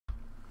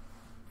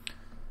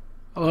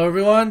Hello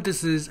everyone,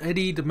 this is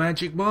Eddie the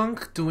Magic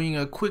Monk doing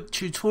a quick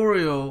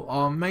tutorial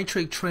on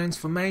matrix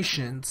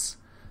transformations.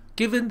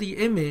 Given the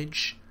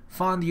image,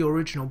 find the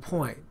original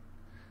point.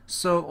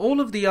 So all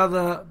of the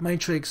other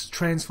matrix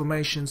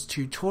transformations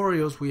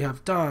tutorials we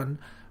have done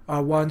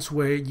are ones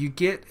where you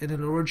get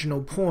an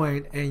original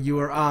point and you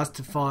are asked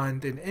to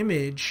find an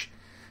image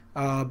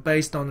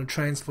based on a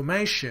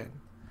transformation.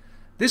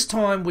 This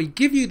time we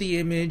give you the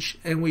image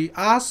and we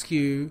ask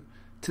you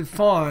to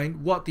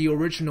find what the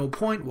original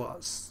point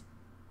was.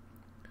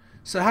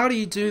 So how do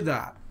you do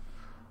that?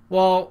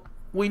 Well,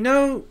 we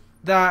know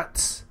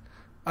that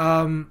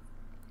a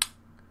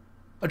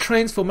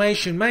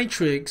transformation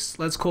matrix,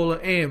 let's call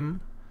it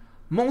M,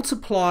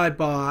 multiplied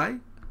by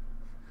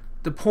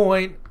the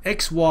point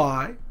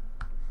xy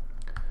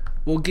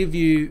will give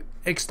you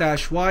x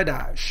dash y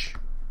dash,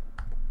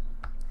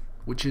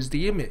 which is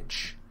the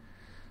image.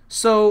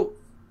 So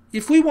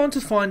if we want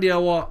to find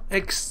out what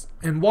x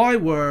and y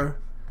were,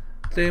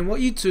 then what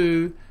you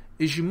do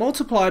is you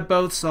multiply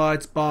both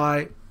sides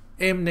by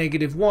m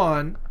negative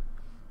 1.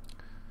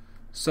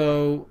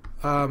 So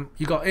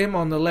you got m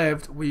on the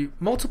left. We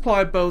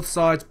multiply both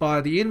sides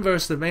by the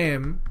inverse of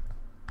m,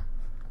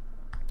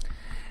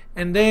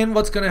 and then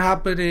what's going to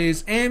happen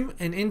is m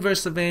and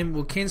inverse of m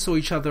will cancel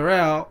each other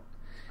out,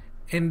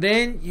 and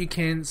then you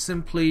can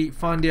simply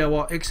find out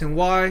what x and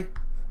y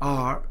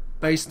are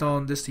based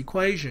on this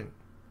equation.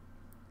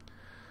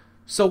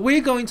 So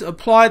we're going to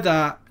apply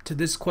that to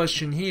this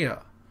question here.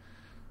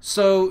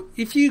 So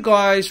if you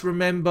guys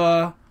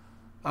remember,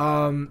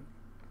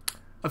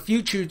 a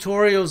few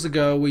tutorials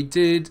ago we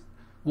did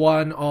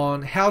one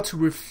on how to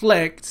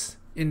reflect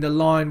in the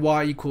line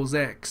y equals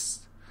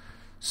x.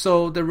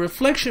 So the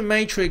reflection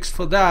matrix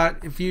for that,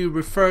 if you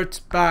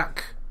revert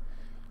back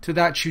to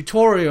that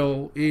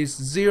tutorial, is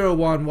 0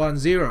 1 1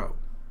 0.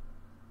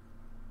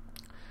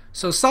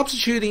 So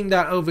substituting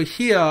that over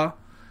here,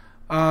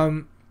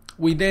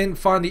 we then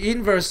find the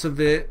inverse of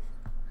it.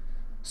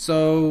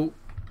 So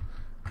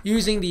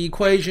using the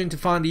equation to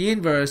find the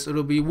inverse,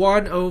 it'll be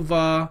 1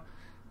 over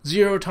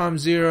 0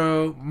 times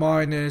 0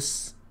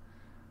 minus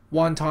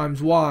 1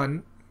 times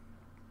 1.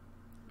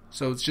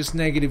 So it's just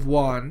negative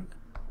 1.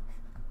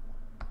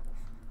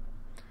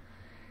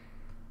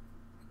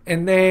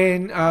 And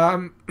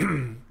then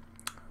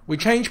we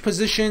change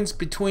positions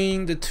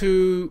between the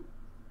two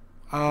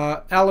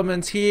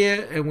elements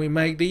here, and we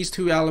make these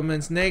two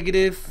elements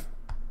negative.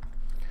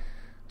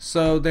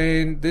 So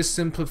then this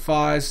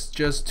simplifies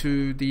just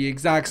to the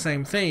exact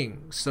same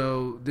thing.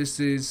 So this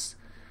is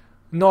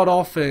not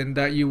often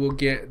that you will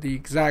get the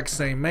exact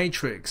same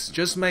matrix.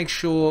 Just make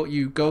sure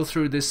you go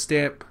through this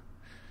step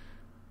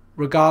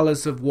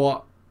regardless of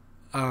what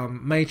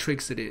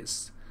matrix it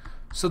is.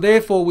 So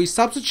therefore we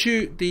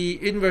substitute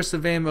the inverse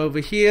of m over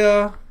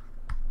here,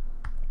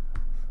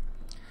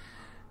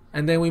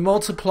 and then we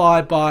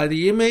multiply by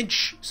the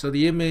image. So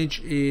the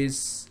image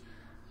is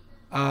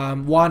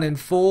 1 and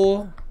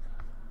 4.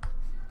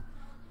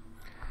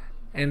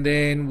 And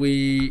then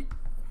we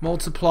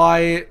multiply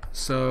it.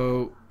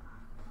 So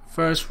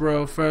first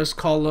row, first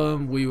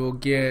column, we will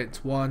get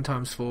 1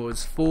 times 4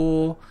 is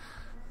 4.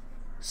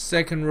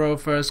 Second row,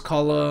 first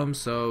column,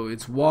 so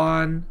it's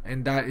 1,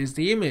 and that is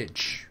the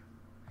image.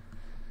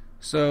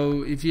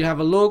 So if you have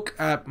a look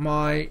at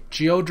my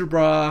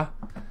GeoGebra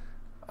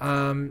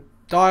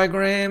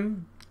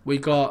diagram, we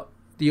got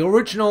the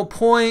original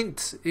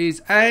point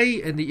is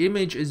A and the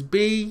image is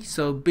B.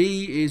 So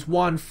B is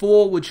 1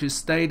 4, which is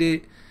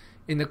stated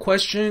in the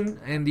question,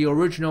 and the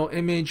original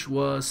image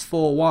was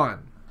 4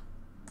 1.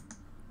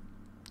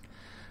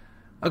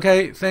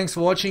 Okay, thanks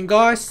for watching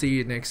guys. See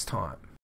you next time.